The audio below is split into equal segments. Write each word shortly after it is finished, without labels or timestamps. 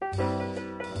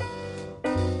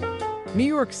New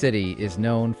York City is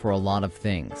known for a lot of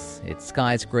things. Its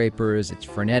skyscrapers, its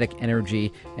frenetic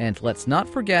energy, and let's not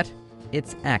forget,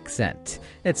 its accent.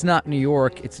 It's not New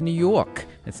York, it's New York.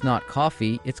 It's not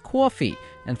coffee, it's cawfee.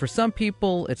 And for some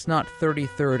people, it's not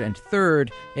 33rd and 3rd,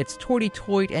 it's Toidy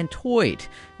Toid and Toid.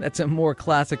 That's a more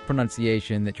classic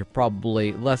pronunciation that you're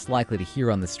probably less likely to hear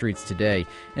on the streets today.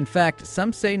 In fact,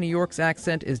 some say New York's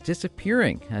accent is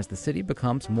disappearing as the city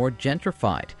becomes more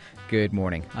gentrified. Good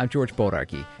morning, I'm George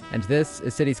Bodarky, and this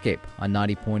is Cityscape on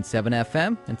 90.7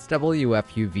 FM and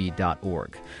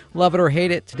WFUV.org. Love it or hate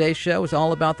it, today's show is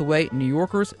all about the way New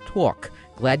Yorkers talk.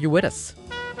 Glad you're with us.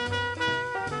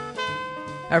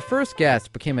 Our first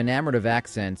guest became enamored of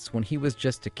accents when he was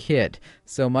just a kid.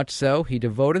 So much so, he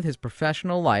devoted his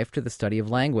professional life to the study of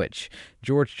language.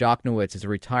 George Jochnowitz is a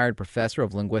retired professor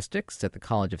of linguistics at the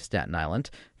College of Staten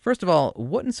Island. First of all,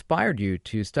 what inspired you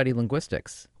to study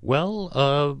linguistics?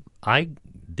 Well, I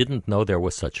didn't know there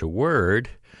was such a word,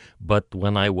 but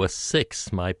when I was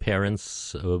 6, my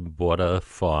parents bought a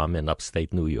farm in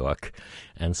upstate New York.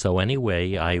 And so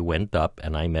anyway, I went up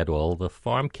and I met all the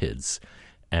farm kids.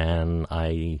 And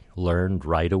I learned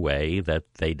right away that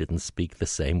they didn't speak the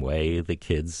same way the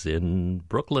kids in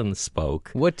Brooklyn spoke.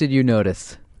 What did you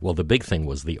notice? Well, the big thing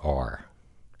was the R.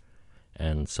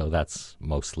 And so that's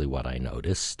mostly what I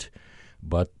noticed.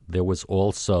 But there was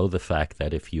also the fact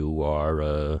that if you are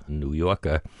a New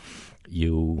Yorker,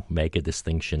 you make a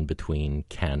distinction between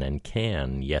can and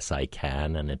can. Yes, I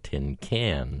can, and a tin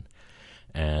can.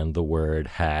 And the word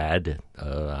had,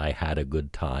 I had a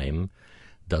good time,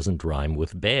 doesn't rhyme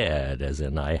with bad, as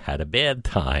in I had a bad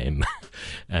time.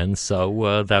 And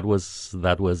so that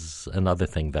was another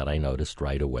thing that I noticed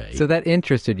right away. So that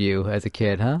interested you as a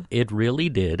kid, huh? It really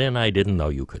did, and I didn't know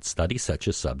you could study such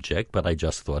a subject, but I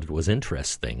just thought it was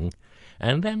interesting.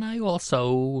 And then I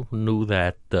also knew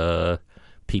that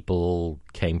people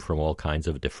came from all kinds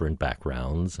of different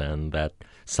backgrounds, and that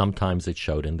sometimes it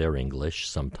showed in their English,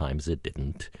 sometimes it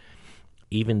didn't.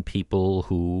 Even people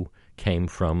who came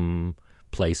from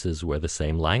places where the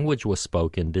same language was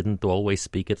spoken didn't always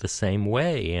speak it the same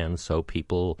way, and so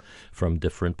people from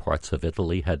different parts of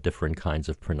Italy had different kinds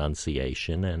of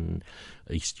pronunciation, and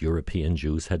East European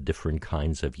Jews had different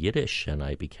kinds of Yiddish, and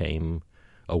I became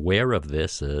aware of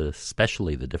this,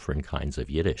 especially the different kinds of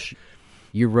Yiddish.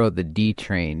 You rode the D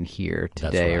train here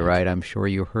today, That's right? I'm sure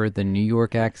you heard the New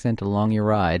York accent along your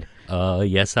ride.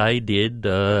 Yes, I did.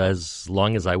 As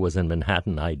long as I was in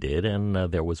Manhattan, I did. And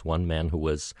there was one man who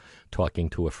was talking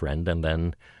to a friend and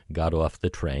then got off the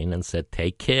train and said,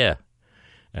 "Take care."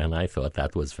 And I thought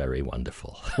that was very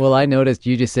wonderful. Well, I noticed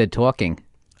you just said talking.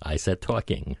 I said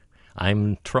talking.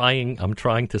 I'm trying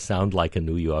to sound like a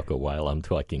New Yorker while I'm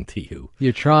talking to you.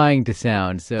 You're trying to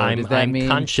sound, so does that mean...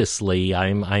 consciously,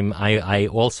 I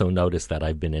also notice that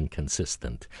I've been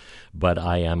inconsistent, but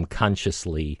I am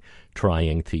consciously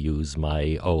trying to use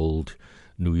my old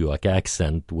New York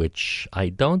accent, which I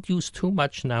don't use too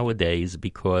much nowadays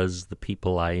because the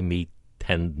people I meet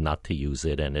tend not to use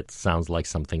it, and it sounds like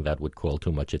something that would call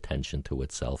too much attention to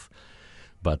itself.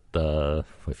 But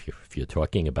if you're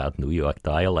talking about New York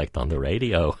dialect on the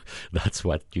radio, that's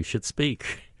what you should speak.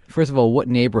 First of all, what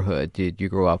neighborhood did you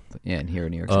grow up in here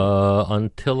in New York City?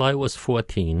 Until I was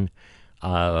 14,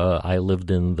 I lived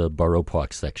in the Borough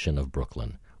Park section of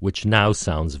Brooklyn, which now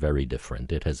sounds very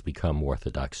different. It has become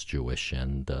Orthodox Jewish,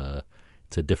 and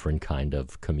it's a different kind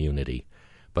of community.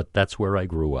 But that's where I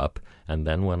grew up. And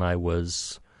then when I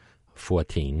was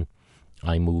 14,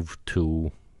 I moved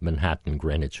to Manhattan,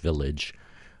 Greenwich Village.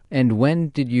 And when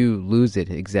did you lose it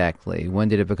exactly? When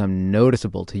did it become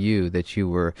noticeable to you that you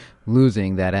were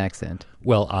losing that accent?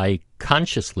 Well, I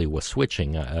consciously was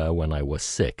switching when I was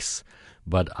 6,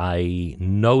 but I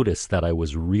noticed that I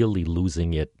was really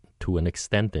losing it to an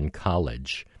extent in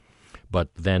college.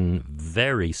 But then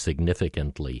very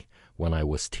significantly when I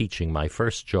was teaching. My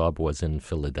first job was in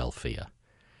Philadelphia.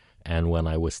 And when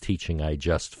I was teaching, I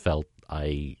just felt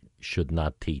I should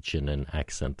not teach in an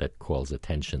accent that calls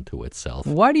attention to itself.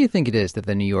 Why do you think it is that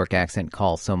the New York accent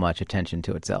calls so much attention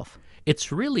to itself?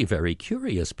 It's really very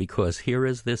curious because here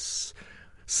is this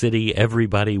city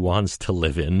everybody wants to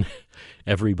live in.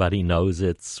 Everybody knows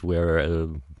it's where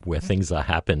things are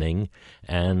happening.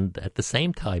 And at the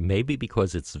same time, maybe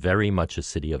because it's very much a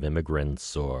city of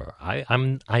immigrants, or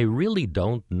I really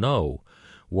don't know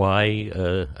why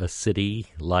a city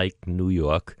like New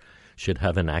York should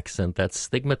have an accent that's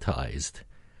stigmatized.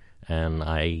 And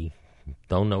I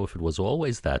don't know if it was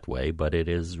always that way, but it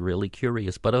is really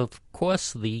curious. But of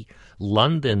course, the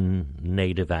London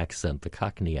native accent, the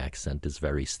Cockney accent, is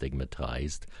very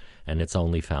stigmatized, and it's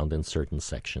only found in certain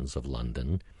sections of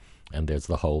London. And there's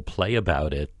the whole play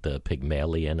about it,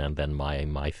 Pygmalion and then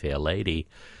My Fair Lady,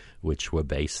 which were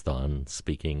based on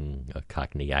speaking a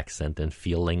Cockney accent and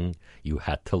feeling you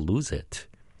had to lose it.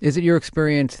 Is it your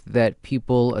experience that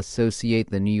people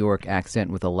associate the New York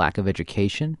accent with a lack of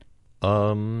education?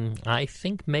 I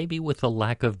think maybe with a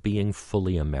lack of being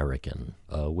fully American,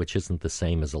 which isn't the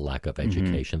same as a lack of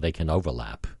education. They can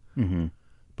overlap,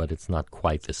 but it's not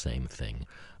quite the same thing.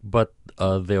 But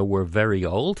there were very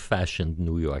old-fashioned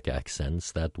New York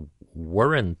accents that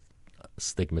weren't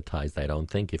stigmatized, I don't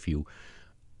think. If you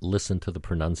listen to the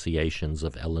pronunciations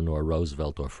of Eleanor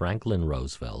Roosevelt or Franklin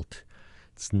Roosevelt,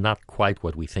 it's not quite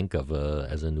what we think of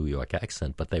as a New York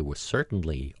accent, but they were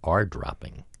certainly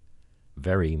R-dropping.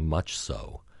 Very much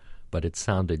so, but it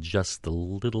sounded just a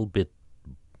little bit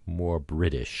more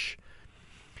British.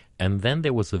 And then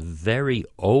there was a very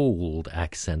old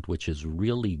accent which is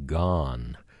really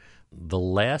gone. The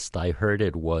last I heard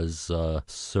it was a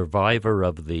survivor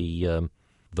of the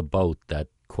boat that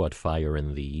caught fire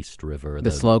in the East River.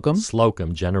 The Slocum?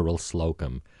 Slocum, General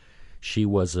Slocum. She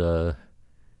was a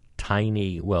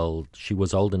she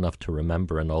was old enough to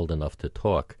remember and old enough to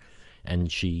talk.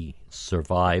 And she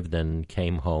survived and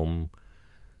came home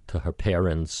to her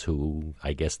parents, who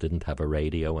I guess didn't have a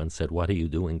radio, and said, "What are you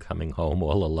doing coming home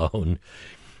all alone?"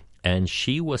 And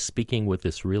she was speaking with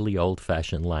this really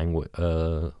old-fashioned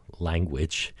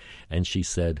language, and she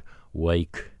said,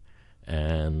 "Wake,"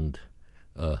 and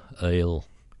 "il,"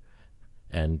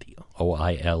 and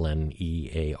O-I-L and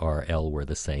E-A-R-L were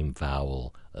the same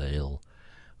vowel, "il,"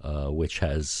 which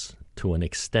has to an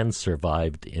extent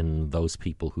survived in those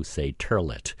people who say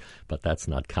turlet, but that's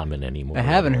not common anymore. I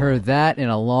haven't heard that in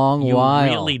a long while.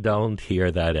 You really don't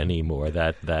hear that anymore.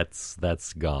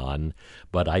 That's gone.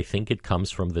 But I think it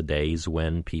comes from the days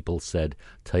when people said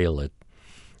turlet.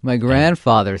 My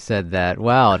grandfather said that.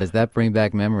 Wow, does that bring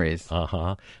back memories?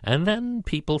 And then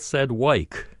people said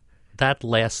wake. That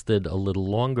lasted a little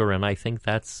longer, and I think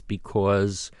that's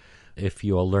because if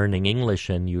you're learning English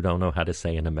and you don't know how to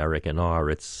say an American R,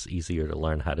 it's easier to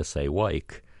learn how to say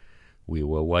wake. We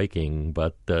were waking,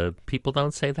 but people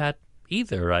don't say that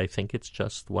either. I think it's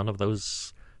just one of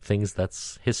those things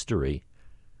that's history.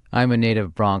 I'm a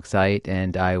native Bronxite,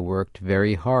 and I worked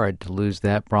very hard to lose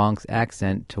that Bronx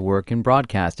accent to work in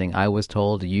broadcasting. I was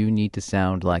told you need to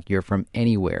sound like you're from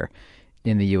anywhere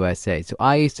in the USA. So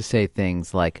I used to say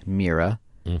things like Mira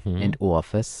and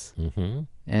office.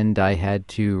 And I had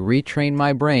to retrain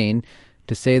my brain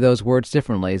to say those words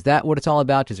differently. Is that what it's all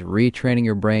about, just retraining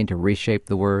your brain to reshape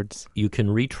the words? You can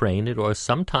retrain it, or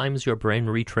sometimes your brain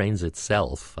retrains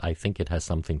itself. I think it has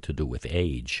something to do with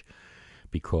age,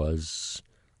 because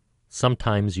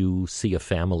sometimes you see a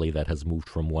family that has moved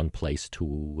from one place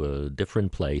to a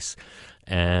different place,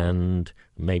 and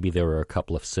maybe there are a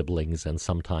couple of siblings, and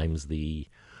sometimes the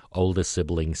older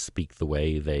siblings speak the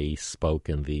way they spoke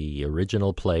in the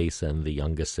original place, and the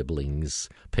younger siblings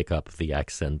pick up the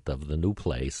accent of the new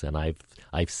place. And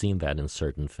I've seen that in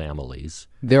certain families.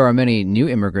 There are many new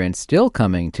immigrants still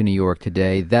coming to New York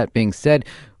today. That being said,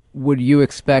 would you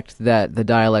expect that the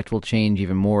dialect will change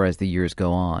even more as the years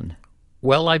go on?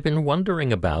 Well, I've been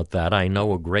wondering about that. I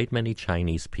know a great many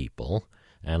Chinese people,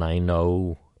 and I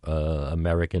know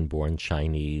American-born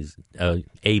Chinese,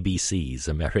 ABCs,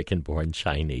 American-born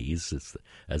Chinese,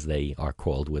 as they are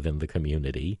called within the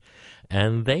community,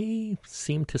 and they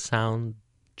seem to sound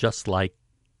just like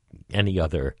any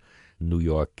other New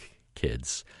York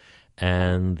kids.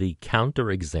 And the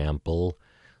counterexample,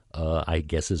 I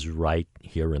guess, is right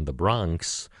here in the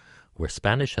Bronx, where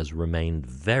Spanish has remained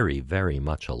very, very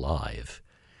much alive.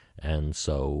 And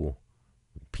so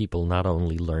people not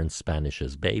only learn Spanish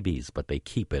as babies, but they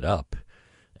keep it up,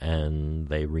 and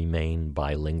they remain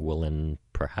bilingual and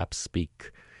perhaps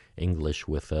speak English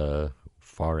with a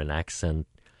foreign accent,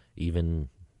 even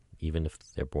if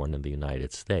they're born in the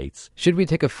United States. Should we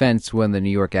take offense when the New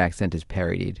York accent is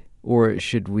parodied, or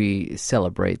should we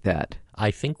celebrate that?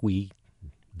 I think we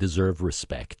deserve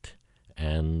respect,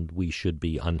 and we should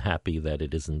be unhappy that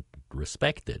it isn't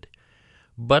respected.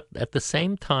 But at the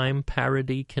same time,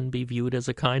 parody can be viewed as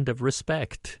a kind of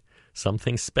respect,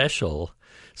 something special.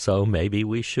 So maybe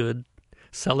we should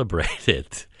celebrate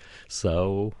it.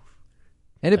 And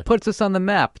it puts us on the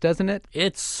map, doesn't it?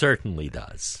 It certainly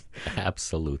does.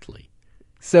 Absolutely.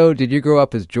 So did you grow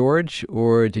up as George,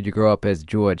 or did you grow up as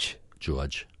George?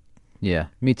 George. Yeah,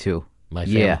 me too.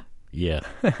 Yeah.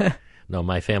 No,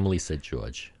 my family said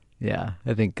George. Yeah,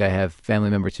 I think I have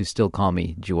family members who still call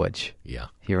me George. Yeah.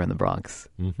 Here in the Bronx.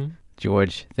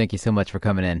 George, thank you so much for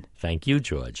coming in. Thank you,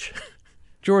 George.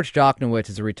 George Jochnowitz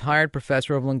is a retired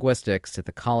professor of linguistics at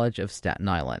the College of Staten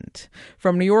Island.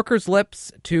 From New Yorkers'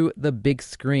 lips to the big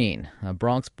screen, a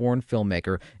Bronx-born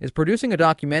filmmaker is producing a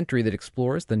documentary that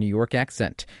explores the New York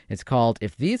accent. It's called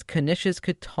If These Knishes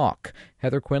Could Talk.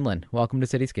 Heather Quinlan, welcome to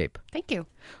Cityscape. Thank you.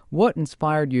 What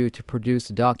inspired you to produce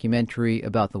a documentary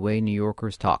about the way New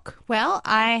Yorkers talk? Well,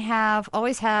 I have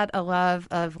always had a love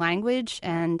of language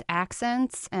and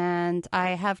accents, and I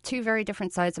have two very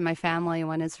different sides of my family.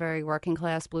 One is very working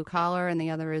class, blue collar, and the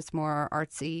other is more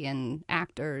artsy and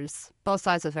actors. Both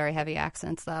sides with very heavy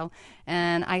accents, though.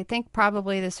 And I think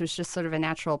probably this was just sort of a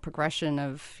natural progression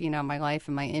of, my life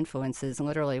and my influences. And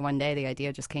literally one day the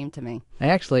idea just came to me. I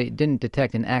actually didn't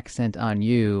detect an accent on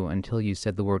you until you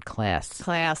said the word class.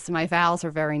 Class. My vowels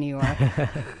are very New York.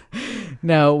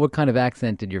 Now, what kind of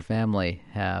accent did your family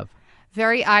have?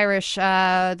 Very Irish.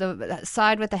 The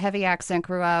side with the heavy accent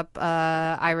grew up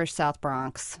Irish South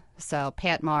Bronx. So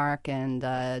Pat Mark and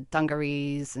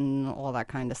dungarees and all that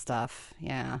kind of stuff.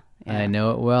 Yeah. I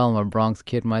know it well. I'm a Bronx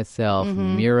kid myself.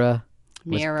 Mira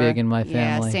was big in my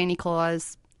family. Yeah, Santa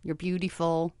Claus, you're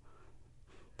beautiful,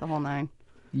 the whole nine.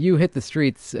 You hit the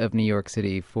streets of New York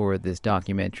City for this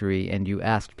documentary, and you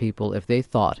asked people if they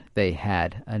thought they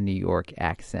had a New York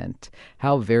accent.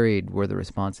 How varied were the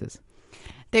responses?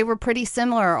 They were pretty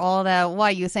similar. All the,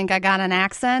 what, you think I got an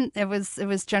accent? It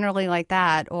was generally like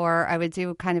that. Or I would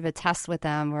do kind of a test with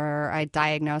them where I'd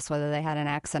diagnose whether they had an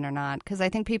accent or not. Because I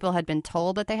think people had been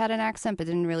told that they had an accent but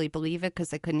didn't really believe it because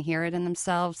they couldn't hear it in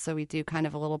themselves. So we do kind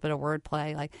of a little bit of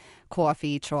wordplay like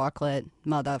coffee, chocolate,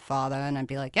 mother, father. And I'd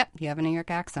be like, yep, you have a New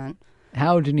York accent.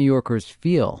 How do New Yorkers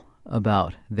feel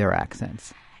about their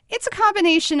accents? It's a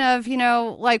combination of,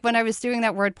 like when I was doing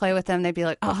that wordplay with them, they'd be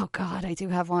like, oh, God, I do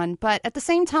have one. But at the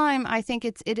same time, I think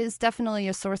it is definitely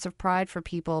a source of pride for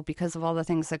people because of all the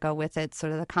things that go with it,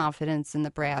 sort of the confidence and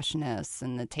the brashness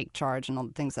and the take charge and all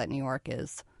the things that New York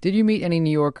is. Did you meet any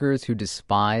New Yorkers who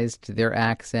despised their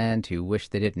accent, who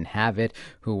wished they didn't have it,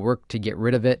 who worked to get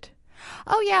rid of it?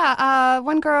 Oh, yeah.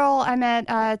 One girl I met,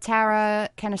 Tara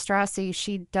Canastrassi,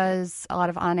 she does a lot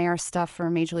of on-air stuff for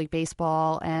Major League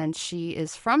Baseball, and she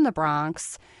is from the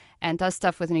Bronx and does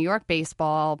stuff with New York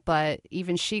baseball, but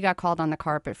even she got called on the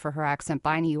carpet for her accent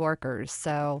by New Yorkers.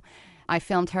 So I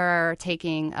filmed her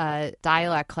taking a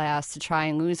dialect class to try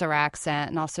and lose her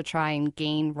accent and also try and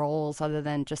gain roles other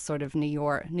than just sort of New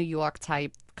York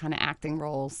type kind of acting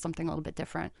roles, something a little bit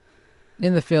different.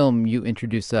 In the film, you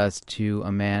introduce us to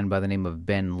a man by the name of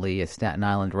Ben Lee, a Staten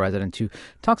Island resident who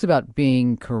talks about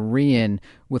being Korean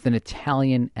with an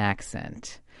Italian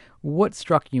accent. What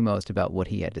struck you most about what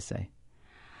he had to say?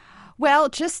 Well,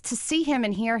 just to see him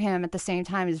and hear him at the same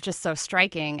time is just so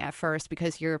striking at first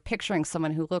because you're picturing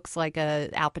someone who looks like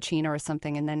a Al Pacino or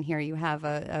something, and then here you have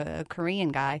a Korean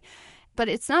guy. But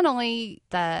it's not only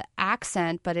the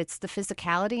accent, but it's the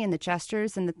physicality and the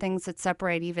gestures and the things that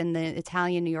separate even the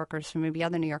Italian New Yorkers from maybe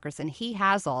other New Yorkers. And he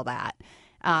has all that.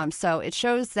 So it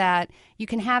shows that you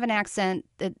can have an accent,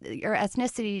 that your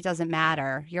ethnicity doesn't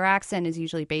matter. Your accent is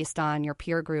usually based on your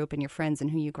peer group and your friends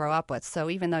and who you grow up with. So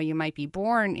even though you might be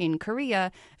born in Korea,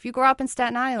 if you grow up in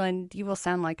Staten Island, you will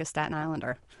sound like a Staten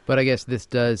Islander. But I guess this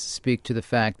does speak to the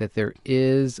fact that there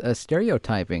is a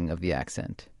stereotyping of the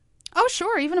accent. Oh,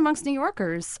 sure, even amongst New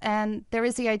Yorkers. And there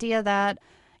is the idea that,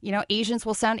 Asians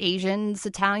will sound Asians,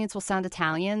 Italians will sound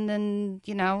Italian, and,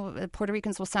 Puerto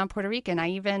Ricans will sound Puerto Rican.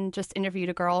 I even just interviewed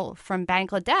a girl from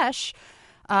Bangladesh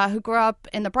who grew up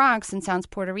in the Bronx and sounds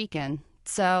Puerto Rican.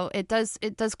 So it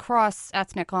does cross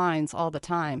ethnic lines all the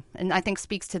time, and I think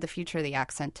speaks to the future of the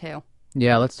accent, too.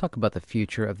 Yeah, let's talk about the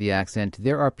future of the accent.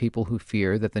 There are people who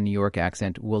fear that the New York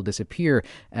accent will disappear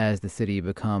as the city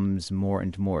becomes more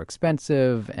and more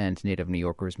expensive and native New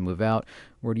Yorkers move out.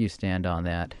 Where do you stand on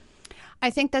that? I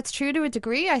think that's true to a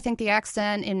degree. I think the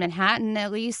accent in Manhattan,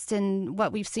 at least in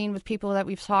what we've seen with people that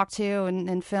we've talked to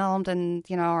and filmed and,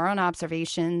 our own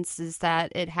observations, is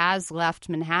that it has left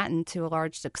Manhattan to a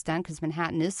large extent because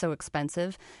Manhattan is so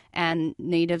expensive and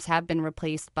natives have been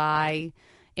replaced by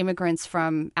immigrants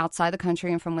from outside the country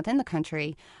and from within the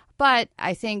country. But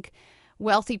I think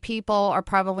wealthy people are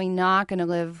probably not going to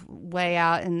live way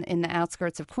out in the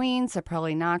outskirts of Queens. They're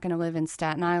probably not going to live in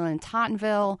Staten Island,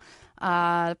 Tottenville.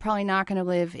 They're probably not going to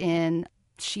live in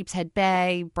Sheepshead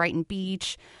Bay, Brighton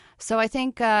Beach. So I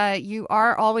think you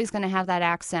are always going to have that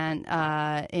accent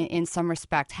in some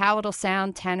respect. How it'll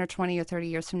sound 10 or 20 or 30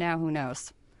 years from now, who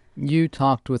knows? You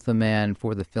talked with a man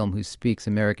for the film who speaks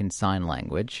American Sign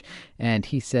Language, and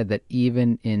he said that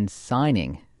even in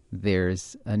signing,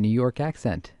 there's a New York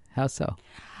accent. How so?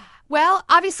 Well,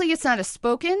 obviously it's not a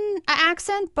spoken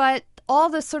accent, but all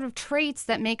the sort of traits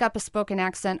that make up a spoken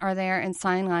accent are there in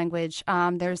sign language.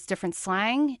 There's different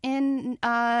slang in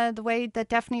the way that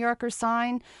deaf New Yorkers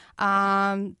sign.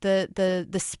 The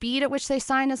speed at which they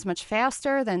sign is much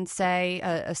faster than, say,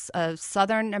 a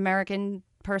Southern American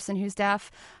person who's deaf.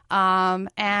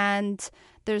 And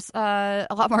there's a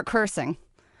lot more cursing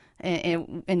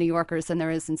in New Yorkers than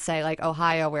there is in, say, like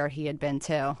Ohio, where he had been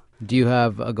too. Do you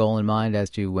have a goal in mind as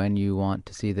to when you want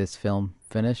to see this film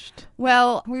finished?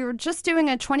 Well, we were just doing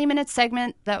a 20-minute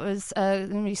segment that was going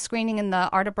to be screening in the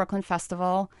Art of Brooklyn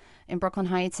Festival in Brooklyn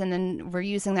Heights, and then we're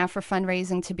using that for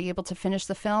fundraising to be able to finish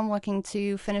the film, looking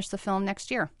to finish the film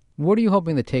next year. What are you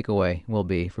hoping the takeaway will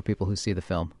be for people who see the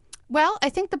film? Well,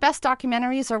 I think the best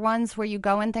documentaries are ones where you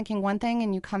go in thinking one thing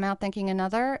and you come out thinking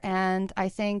another. And I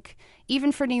think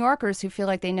even for New Yorkers who feel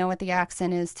like they know what the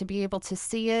accent is, to be able to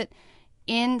see it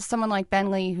in someone like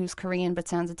Ben Lee, who's Korean but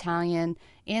sounds Italian,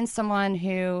 in someone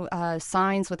who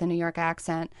signs with a New York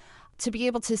accent, to be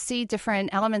able to see different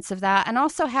elements of that, and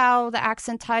also how the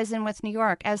accent ties in with New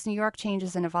York. As New York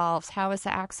changes and evolves, how is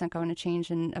the accent going to change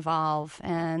and evolve,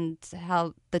 and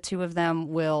how the two of them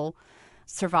will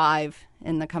survive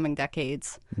in the coming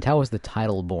decades. And how was the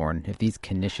title born, If These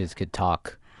Knishes Could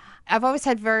Talk? I've always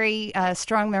had very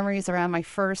strong memories around my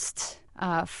first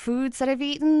foods that I've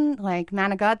eaten, like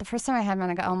manigot. The first time I had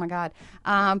manigot, oh my God.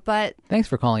 But thanks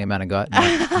for calling it manigot,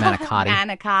 manicotti.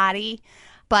 Manicotti.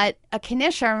 But a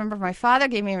knish, I remember my father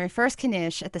gave me my first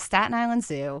knish at the Staten Island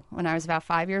Zoo when I was about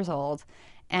 5 years old.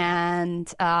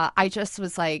 And I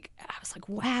was like,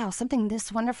 wow, something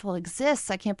this wonderful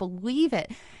exists. I can't believe it.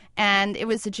 And it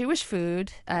was a Jewish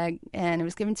food, and it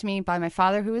was given to me by my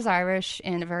father, who was Irish,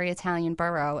 in a very Italian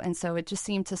borough. And so it just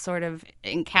seemed to sort of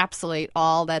encapsulate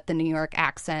all that the New York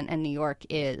accent and New York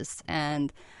is.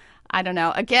 And I don't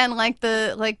know, again, like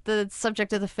the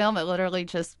subject of the film, it literally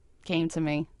just came to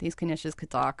me. These knishes could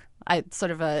talk.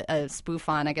 Sort of a spoof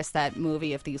on, I guess, that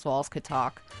movie, If These Walls Could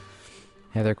Talk.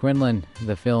 Heather Quinlan,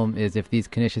 the film is If These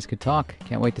Knishes Could Talk.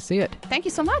 Can't wait to see it. Thank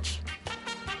you so much.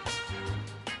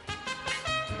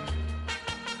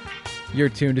 You're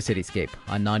tuned to Cityscape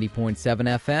on 90.7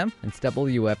 FM and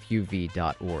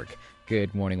WFUV.org.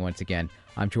 Good morning once again.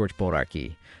 I'm George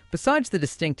Bodarky. Besides the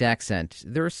distinct accent,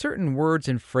 there are certain words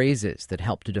and phrases that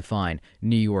help to define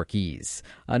New Yorkese.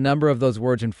 A number of those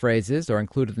words and phrases are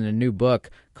included in a new book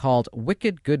called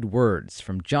Wicked Good Words,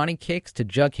 From Johnny Cakes to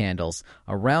Jug Handles,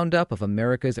 a roundup of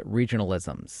America's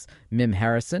regionalisms. Mim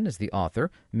Harrison is the author.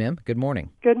 Mim, good morning.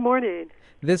 Good morning.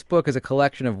 This book is a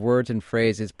collection of words and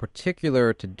phrases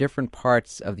particular to different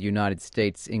parts of the United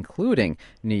States, including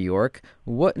New York.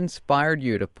 What inspired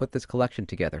you to put this collection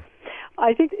together?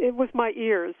 I think it was my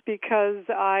ears, because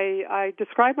I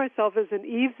describe myself as an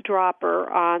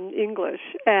eavesdropper on English,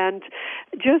 and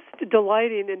just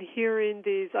delighting in hearing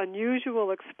these unusual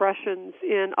expressions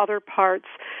in other parts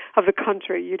of the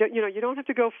country. You don't have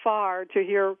to go far to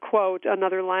hear, quote,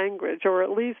 another language, or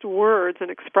at least words and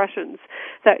expressions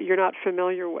that you're not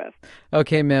familiar with.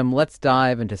 Okay, Mim, let's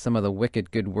dive into some of the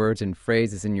wicked good words and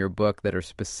phrases in your book that are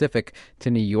specific to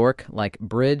New York, like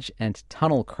bridge and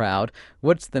tunnel crowd.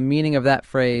 What's the meaning of that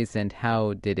phrase, and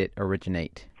how did it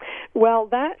originate? Well,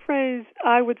 that phrase,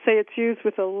 I would say it's used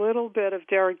with a little bit of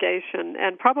derogation,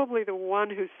 and probably the one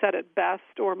who said it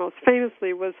best or most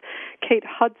famously was Kate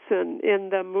Hudson in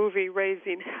the movie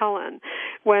Raising Helen,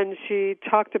 when she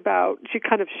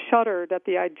kind of shuddered at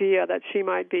the idea that she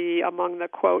might be among the,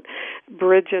 quote,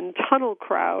 bridge and tunnel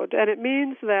crowd. And it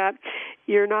means that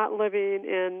you're not living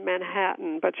in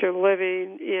Manhattan, but you're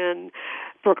living in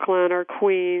Brooklyn or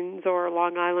Queens or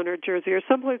Long Island or Jersey, or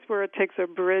someplace where it takes a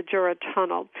bridge or a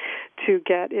tunnel to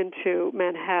get into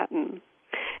Manhattan.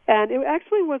 And it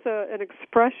actually was an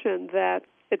expression that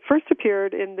it first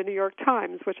appeared in the New York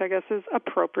Times, which I guess is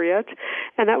appropriate,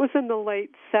 and that was in the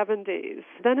late 70s.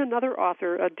 Then another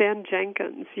author, Dan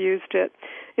Jenkins, used it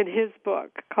in his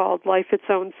book called Life Its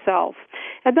Own Self.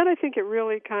 And then I think it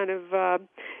really kind of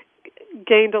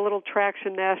gained a little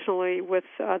traction nationally with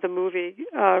the movie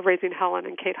Raising Helen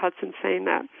and Kate Hudson saying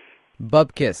that.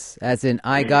 Bubkiss, as in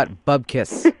I got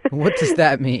bubkiss. What does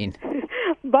that mean?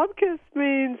 Bubkiss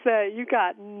means that you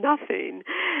got nothing.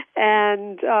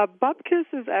 And bubkiss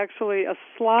is actually a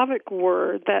Slavic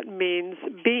word that means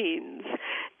beans.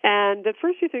 And at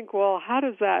first you think, well, how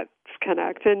does that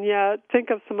connect? And yet think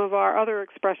of some of our other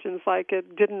expressions like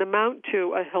it didn't amount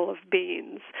to a hill of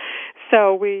beans.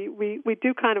 So we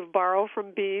do kind of borrow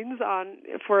from beans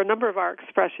for a number of our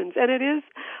expressions, and it is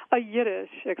a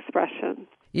Yiddish expression.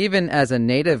 Even as a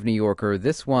native New Yorker,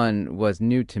 this one was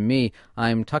new to me.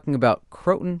 I'm talking about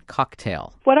Croton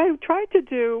cocktail. What I tried to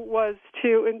do was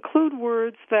to include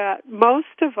words that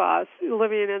most of us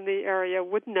living in the area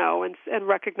would know and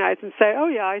recognize and say, oh,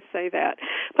 yeah, I say that.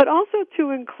 But also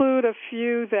to include a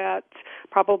few that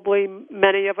probably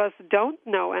many of us don't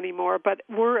know anymore, but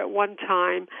were at one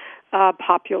time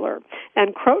popular.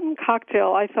 And Croton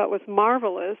cocktail I thought was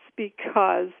marvelous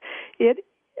because it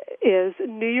is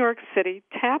New York City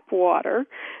tap water,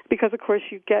 because, of course,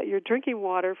 you get your drinking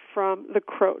water from the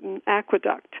Croton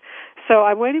Aqueduct. So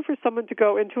I'm waiting for someone to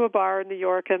go into a bar in New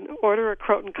York and order a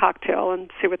Croton cocktail and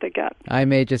see what they get. I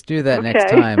may just do that next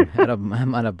time.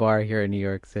 I'm at a bar here in New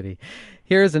York City.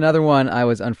 Here's another one I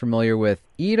was unfamiliar with.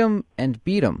 Eat 'em and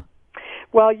beat 'em.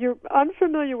 Well, you're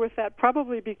unfamiliar with that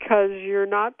probably because you're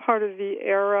not part of the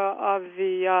era of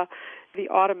the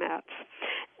automats.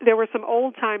 There were some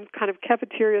old-time kind of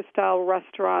cafeteria-style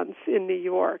restaurants in New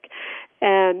York,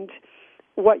 and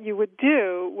what you would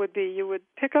do would be you would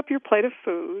pick up your plate of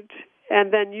food,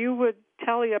 and then you would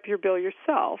tally up your bill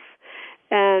yourself,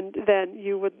 and then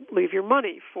you would leave your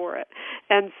money for it.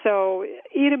 And so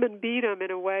eat 'em and beat 'em in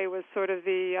a way was sort of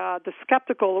the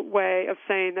skeptical way of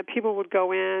saying that people would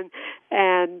go in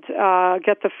and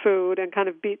get the food and kind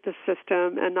of beat the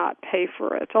system and not pay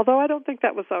for it, although I don't think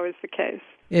that was always the case.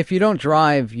 If you don't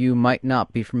drive, you might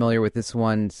not be familiar with this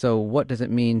one, so what does it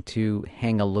mean to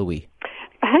hang a louie?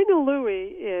 Hang a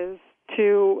louie is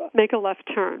to make a left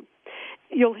turn.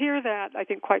 You'll hear that, I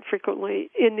think, quite frequently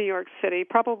in New York City.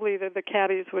 Probably the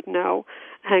caddies would know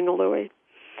hang a louie.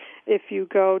 If you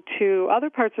go to other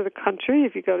parts of the country,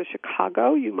 if you go to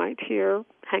Chicago, you might hear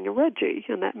hang a Reggie,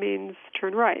 and that means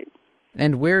turn right.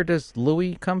 And where does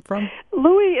louie come from?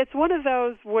 Louis, it's one of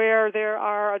those where there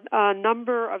are a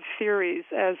number of theories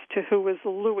as to who was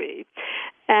Louis.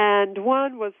 And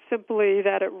one was simply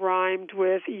that it rhymed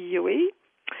with Huey.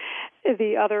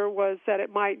 The other was that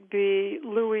it might be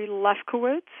Louis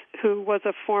Lefkowitz, who was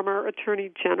a former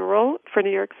attorney general for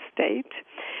New York State.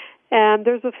 And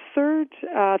there's a third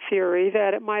theory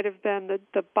that it might have been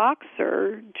the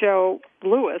boxer, Joe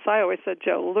Louis. I always said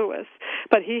Joe Louis,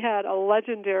 but he had a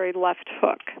legendary left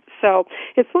hook. So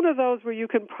it's one of those where you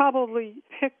can probably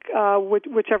pick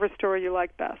whichever story you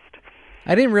like best.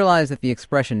 I didn't realize that the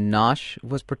expression nosh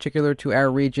was particular to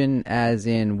our region, as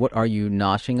in, what are you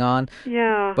noshing on?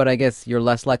 Yeah. But I guess you're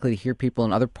less likely to hear people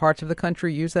in other parts of the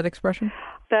country use that expression?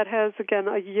 That has, again,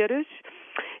 a Yiddish.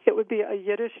 It would be a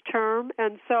Yiddish term,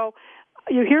 and so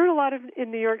you hear it a lot in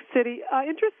New York City.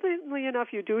 Interestingly enough,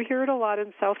 you do hear it a lot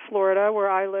in South Florida, where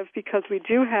I live, because we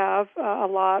do have a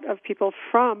lot of people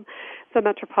from the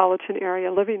metropolitan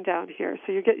area living down here.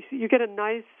 So you get a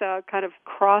nice kind of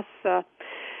crosshatch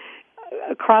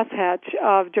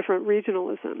of different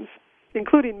regionalisms,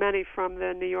 including many from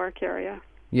the New York area.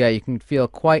 Yeah, you can feel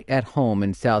quite at home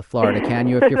in South Florida, can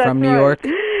you, if you're from New York?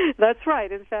 That's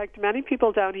right. In fact, many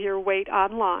people down here wait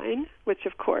online, which,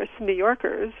 of course, New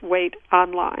Yorkers wait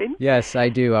online. Yes, I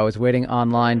do. I was waiting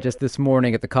online just this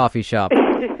morning at the coffee shop.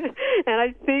 And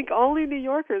I think only New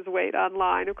Yorkers wait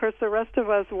online. Of course, the rest of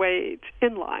us wait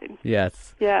in line.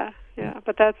 Yes. Yeah.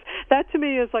 But that to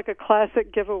me is like a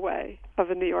classic giveaway of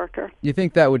a New Yorker. You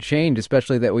think that would change,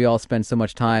 especially that we all spend so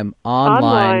much time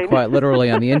online. Quite literally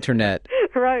on the internet.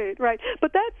 Right.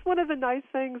 But that's one of the nice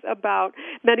things about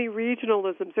many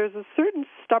regionalisms. There's a certain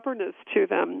stubbornness to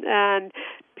them, and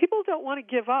people don't want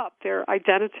to give up their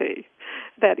identity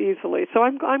that easily. So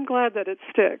I'm glad that it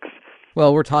sticks.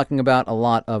 Well, we're talking about a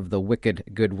lot of the wicked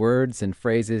good words and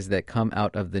phrases that come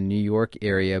out of the New York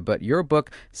area, but your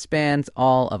book spans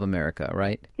all of America,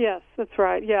 right? Yes, that's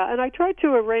right. Yeah, and I tried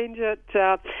to arrange it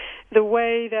the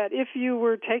way that if you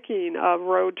were taking a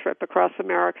road trip across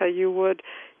America, you would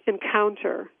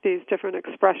encounter these different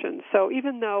expressions. So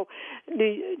even though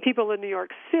people in New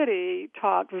York City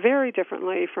talk very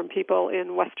differently from people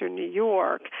in Western New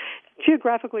York,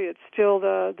 geographically it's still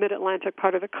the mid-Atlantic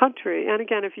part of the country. And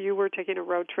again, if you were taking a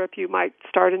road trip, you might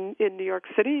start in New York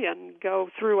City and go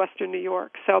through Western New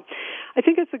York. So I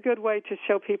think it's a good way to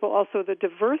show people also the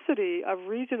diversity of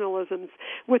regionalisms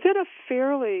within a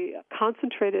fairly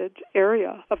concentrated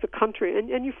area of the country.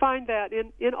 And you find that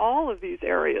in all of these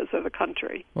areas of the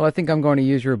country. Well, I think I'm going to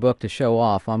use your book to show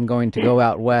off. I'm going to go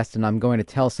out west and I'm going to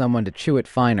tell someone to chew it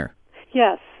finer.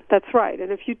 Yes, That's right.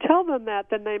 And if you tell them that,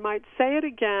 then they might say it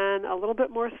again a little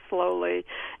bit more slowly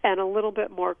and a little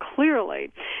bit more clearly.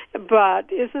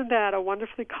 But isn't that a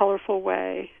wonderfully colorful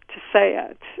way to say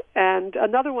it? And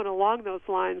another one along those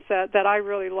lines that I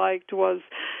really liked was,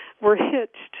 we're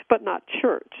hitched but not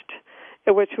churched,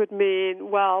 which would mean,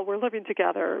 well, we're living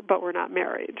together but we're not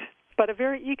married. But a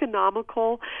very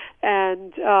economical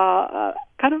and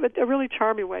kind of a really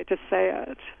charming way to say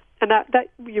it. And that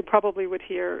you probably would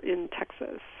hear in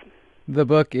Texas. The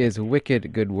book is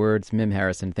Wicked Good Words. Mim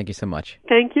Harrison, thank you so much.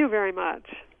 Thank you very much.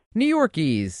 New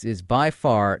Yorkese is by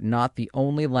far not the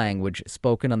only language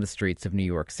spoken on the streets of New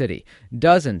York City.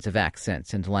 Dozens of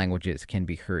accents and languages can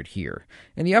be heard here.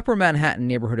 In the Upper Manhattan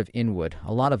neighborhood of Inwood,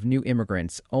 a lot of new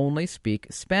immigrants only speak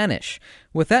Spanish.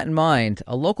 With that in mind,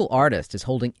 a local artist is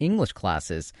holding English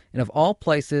classes in, of all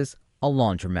places, a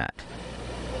laundromat.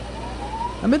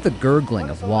 Amid the gurgling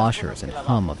of washers and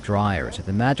hum of dryers at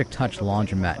the Magic Touch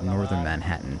laundromat in northern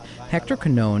Manhattan, Hector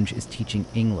Canonge is teaching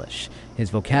English.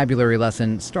 His vocabulary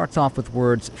lesson starts off with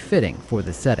words fitting for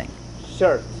the setting.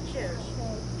 Shirt.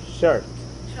 Shirt.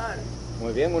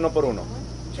 Muy bien, uno por uno.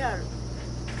 Shirt.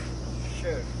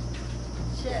 Shirt.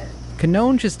 Shirt.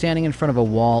 Canonge is standing in front of a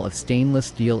wall of stainless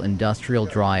steel industrial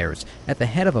dryers at the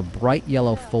head of a bright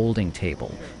yellow folding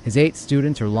table. His 8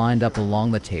 students are lined up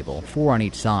along the table, 4 on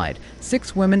each side,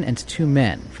 6 women and 2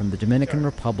 men from the Dominican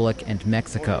Republic and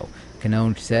Mexico.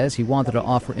 Canonge says he wanted to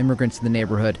offer immigrants in the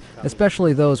neighborhood,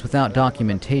 especially those without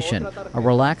documentation, a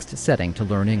relaxed setting to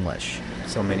learn English.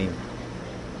 So many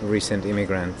recent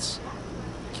immigrants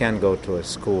can go to a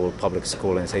school, public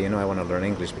school, and say, I want to learn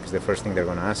English, because the first thing they're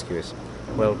going to ask you is,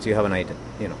 well, do you have an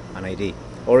ID?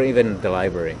 Or even the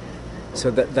library.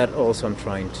 So that also I'm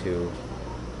trying to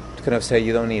kind of say,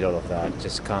 you don't need all of that.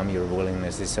 Just come, your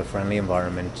willingness. This is a friendly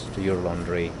environment, do your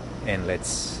laundry, and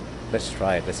let's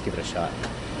try it. Let's give it a shot.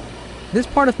 This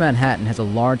part of Manhattan has a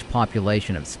large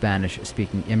population of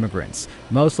Spanish-speaking immigrants,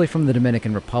 mostly from the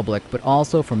Dominican Republic, but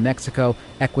also from Mexico,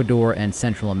 Ecuador, and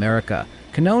Central America.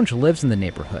 Canonge lives in the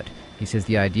neighborhood. He says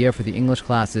the idea for the English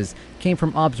classes came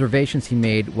from observations he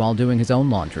made while doing his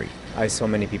own laundry. I saw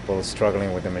many people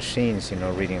struggling with the machines,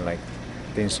 reading like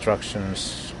the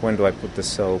instructions. When do I put the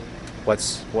soap?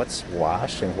 What's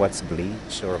wash and what's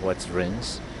bleach or what's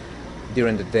rinse?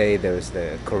 During the day, there's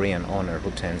the Korean owner who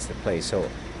tends the place. So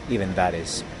even that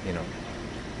is,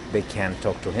 they can't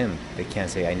talk to him. They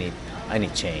can't say, I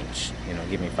need change.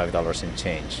 Give me $5 in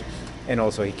change. And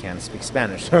also he can't speak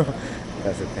Spanish.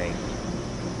 That's the thing.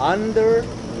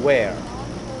 Underwear.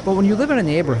 But when you live in a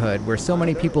neighborhood where so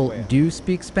many people do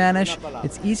speak Spanish,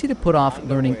 it's easy to put off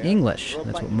learning English.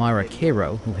 That's what Myra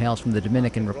Cairo, who hails from the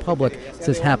Dominican Republic,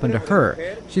 says happened to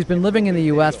her. She's been living in the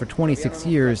U.S. for 26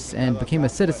 years and became a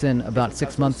citizen about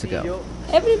 6 months ago.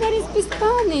 Everybody speaks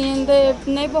Spanish in the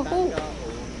neighborhood.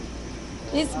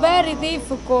 It's very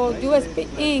difficult. You speak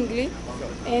English,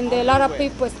 and a lot of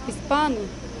people speak Spanish.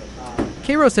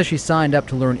 Cairo says she signed up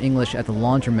to learn English at the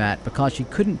laundromat because she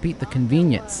couldn't beat the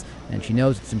convenience, and she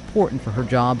knows it's important for her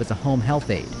job as a home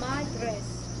health aide. My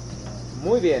dress.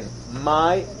 Muy bien.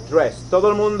 My dress.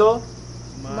 Todo el mundo.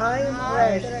 My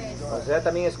dress. O sea,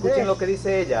 también escuchen lo que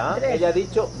dice ella. Ella ha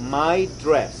dicho my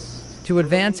dress. To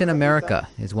advance in America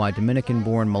is why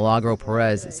Dominican-born Milagro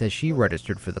Perez says she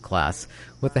registered for the class.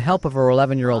 With the help of her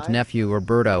 11-year-old nephew,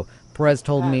 Roberto, Perez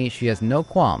told me she has no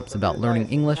qualms about learning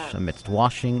English amidst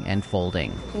washing and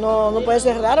folding. No puede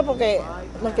ser raro porque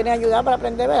nos quieren ayudar para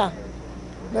aprender, ¿verdad?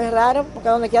 No es raro porque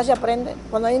donde quiera se aprende.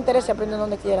 Cuando hay interés se aprende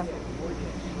donde quiera.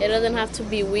 It doesn't have to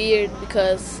be weird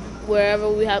because wherever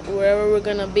we're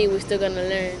gonna be, we're still gonna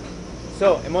learn.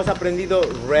 So, hemos aprendido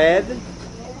red,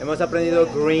 hemos aprendido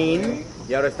green,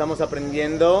 y ahora estamos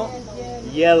aprendiendo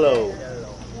yellow.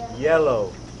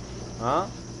 Yellow. ¿Ah?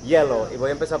 Yellow. Y voy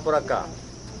a empezar por acá.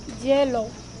 Yellow.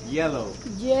 Yellow.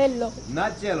 Yellow.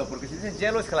 Not yellow, porque si dices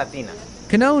yellow es gelatina.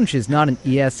 Canonge is not an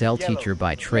ESL teacher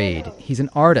by trade. He's an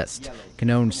artist.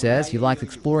 Canonge says he likes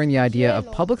exploring the idea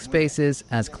of public spaces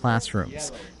as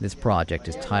classrooms. This project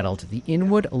is titled the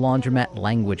Inwood Laundromat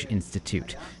Language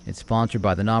Institute. It's sponsored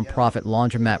by the nonprofit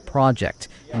Laundromat Project,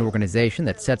 an organization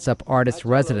that sets up artist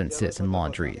residences in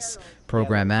laundries.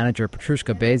 Program manager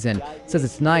Petrushka Bazin says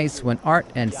it's nice when art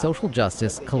and social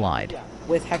justice collide.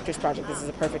 With Hector's project, this is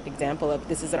a perfect example of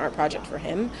this is an art project for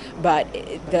him, but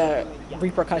the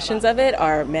repercussions of it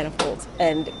are manifold,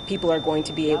 and people are going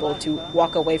to be able to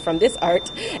walk away from this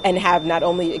art and have not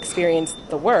only experienced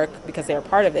the work because they are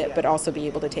part of it, but also be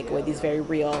able to take away these very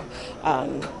real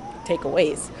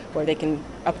takeaways where they can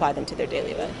apply them to their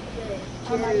daily life.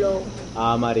 Amarillo,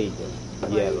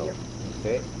 yellow.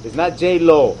 Okay? It's not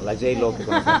J-Lo, la J-Lo que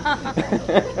conocemos.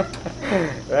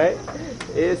 Right?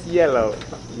 It's yellow.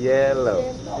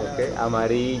 Yellow. Okay?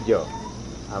 Amarillo.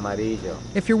 Amarillo.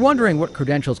 If you're wondering what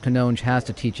credentials Kanonj has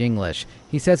to teach English,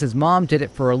 he says his mom did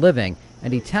it for a living,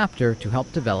 and he tapped her to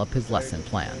help develop his lesson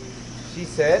plan. She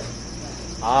said,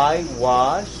 I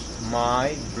wash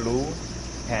my blue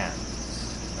hands.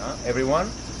 Everyone?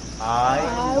 I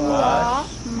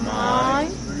wash my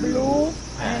blue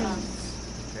hands.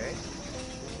 Okay?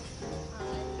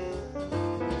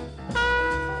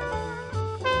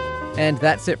 And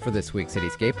that's it for this week's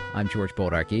Cityscape. I'm George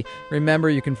Boldarchy. Remember,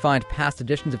 you can find past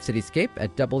editions of Cityscape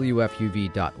at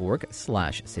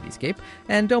wfuv.org/Cityscape.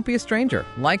 And don't be a stranger.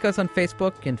 Like us on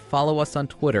Facebook and follow us on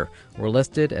Twitter. We're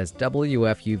listed as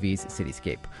WFUV's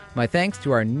Cityscape. My thanks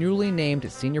to our newly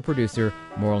named senior producer,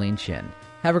 Maureen Chin.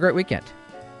 Have a great weekend.